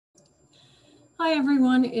Hi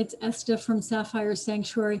everyone, it's Esther from Sapphire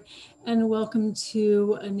Sanctuary and welcome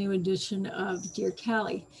to a new edition of Dear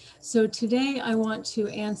Callie. So today I want to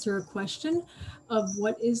answer a question of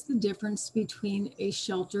what is the difference between a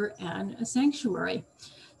shelter and a sanctuary.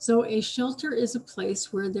 So a shelter is a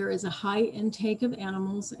place where there is a high intake of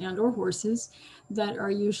animals and or horses that are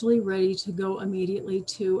usually ready to go immediately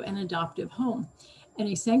to an adoptive home. And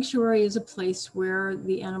a sanctuary is a place where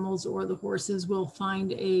the animals or the horses will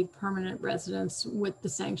find a permanent residence with the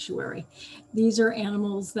sanctuary. These are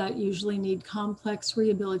animals that usually need complex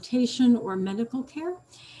rehabilitation or medical care,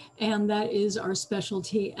 and that is our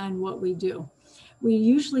specialty and what we do. We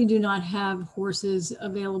usually do not have horses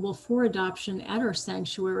available for adoption at our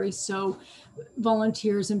sanctuary, so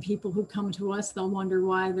volunteers and people who come to us, they'll wonder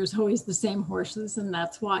why there's always the same horses, and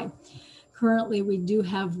that's why. Currently, we do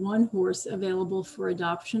have one horse available for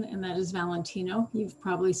adoption, and that is Valentino. You've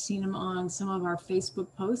probably seen him on some of our Facebook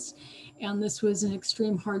posts. And this was an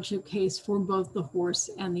extreme hardship case for both the horse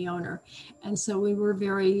and the owner. And so we were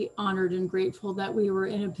very honored and grateful that we were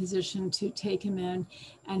in a position to take him in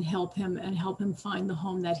and help him find the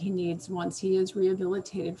home that he needs once he is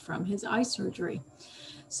rehabilitated from his eye surgery.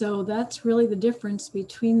 So that's really the difference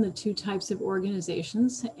between the two types of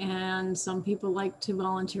organizations. And some people like to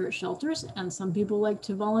volunteer at shelters, and some people like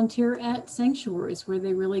to volunteer at sanctuaries where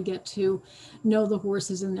they really get to know the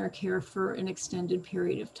horses in their care for an extended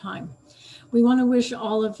period of time. We want to wish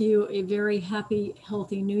all of you a very happy,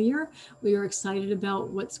 healthy new year. We are excited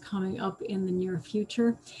about what's coming up in the near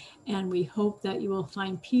future, and we hope that you will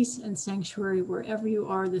find peace and sanctuary wherever you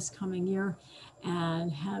are this coming year,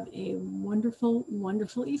 and have a wonderful,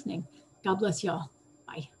 wonderful evening. God bless y'all.